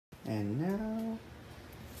And now...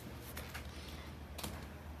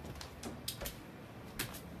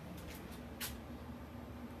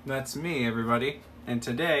 That's me, everybody. And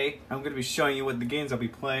today, I'm going to be showing you what the games I'll be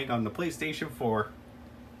playing on the PlayStation 4.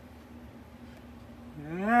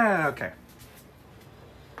 Yeah, okay.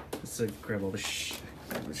 Let's grab all the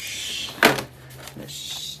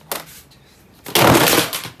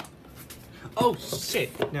Oh,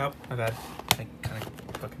 shit! Nope, my bad. I kind of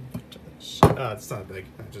fucking... it's not big.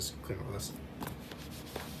 I just clean all this.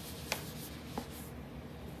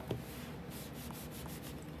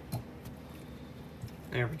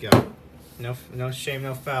 There we go. No shame,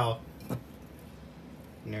 no foul.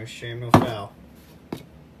 No shame, no foul.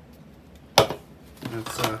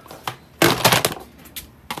 Let's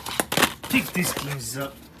pick these games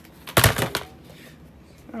up.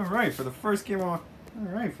 All right, for the first game on. All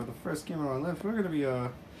right, for the first game on our left, we're gonna be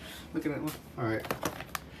looking at. All right,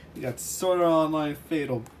 we got Sword Art Online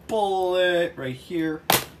Fatal Bullet right here.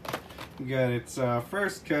 We got its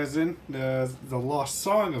first cousin, the Lost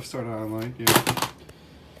Song of Sword Art Online. Yeah.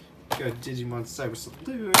 Got Digimon Cyber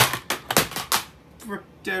Salute,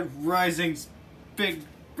 Dead Rising's big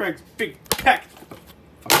pack. What the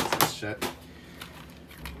fuck is this shit?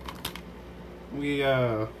 We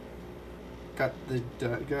got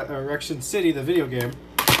Erection City, the video game.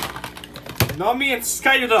 Nami and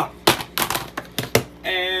Skyda,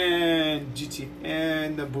 and GT,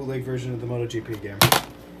 and the bootleg version of the MotoGP game.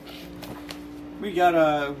 We got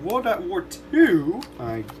World at War 2,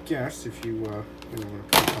 I guess, if you want to play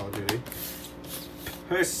Call of Duty.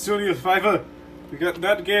 Hey, Studio Fiverr, we got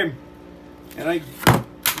that game. And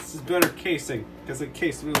this is better casing, because the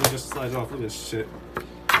case really just slides off. Look at this shit.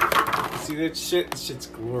 See that shit? This shit's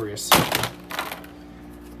glorious.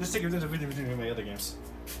 This thing is really in my other games.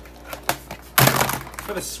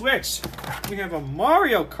 For the Switch, we have a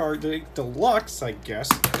Mario Kart Deluxe, I guess.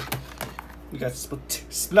 We got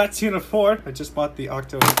Splatoon 4. I just bought the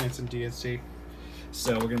Octo Enhanced DLC.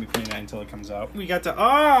 So we're going to be playing that until it comes out. We got the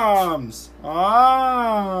ARMS!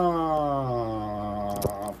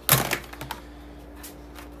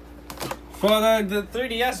 For the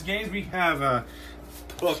 3DS games, we have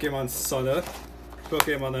Pokemon Sun,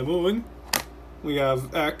 Pokemon Moon. We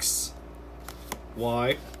have X,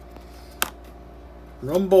 Y,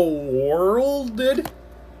 Rumble World,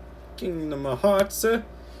 Kingdom Hearts,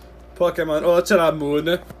 Pokemon Ultra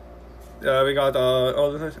Moon. We got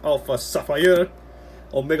Alpha Sapphire,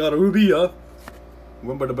 Omega Ruby,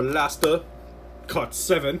 Rumble the Blaster, Cut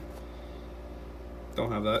 7.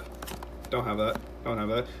 Don't have that. Don't have that. Don't have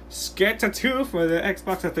that. Skata 2 for the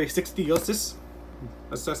Xbox 360 Ulysses.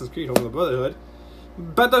 Assassin's Creed Home of the Brotherhood.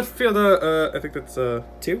 Battlefield, I think that's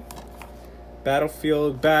 2.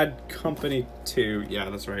 Battlefield Bad Company 2. Yeah,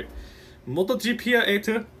 that's right. MotoGP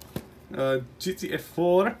 8. GTA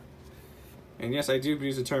 4. And yes, I do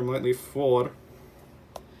use the term lightly, 4.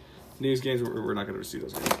 These games, we're not going to receive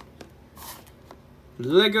those games.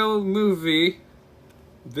 Lego Movie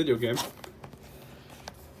video game.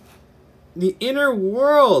 The Inner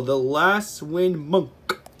World, The Last Wind Monk.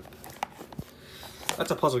 That's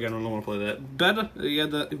a puzzle game. I don't want to play that. We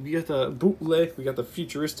got the bootleg. We got the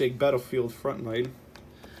futuristic Battlefield Frontline.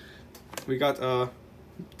 We got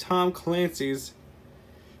Tom Clancy's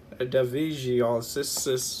Division.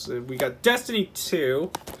 We got Destiny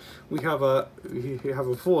 2. We have a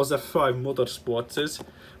Forza 5 Motorsports.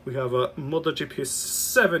 We have a MotoGP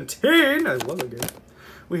 17. I love that game.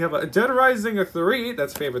 We have a Dead Rising 3.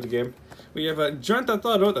 That's favorite game. We have a Grand Theft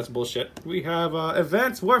Auto. That's bullshit. We have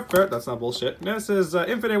Advanced Warfare. That's not bullshit. This is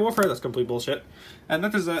Infinite Warfare. That's complete bullshit. And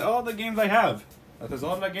that is all the games I have. That is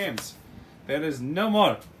all my games. There is no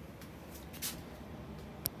more.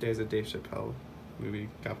 There's a Dave Chappelle movie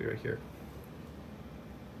copy right here.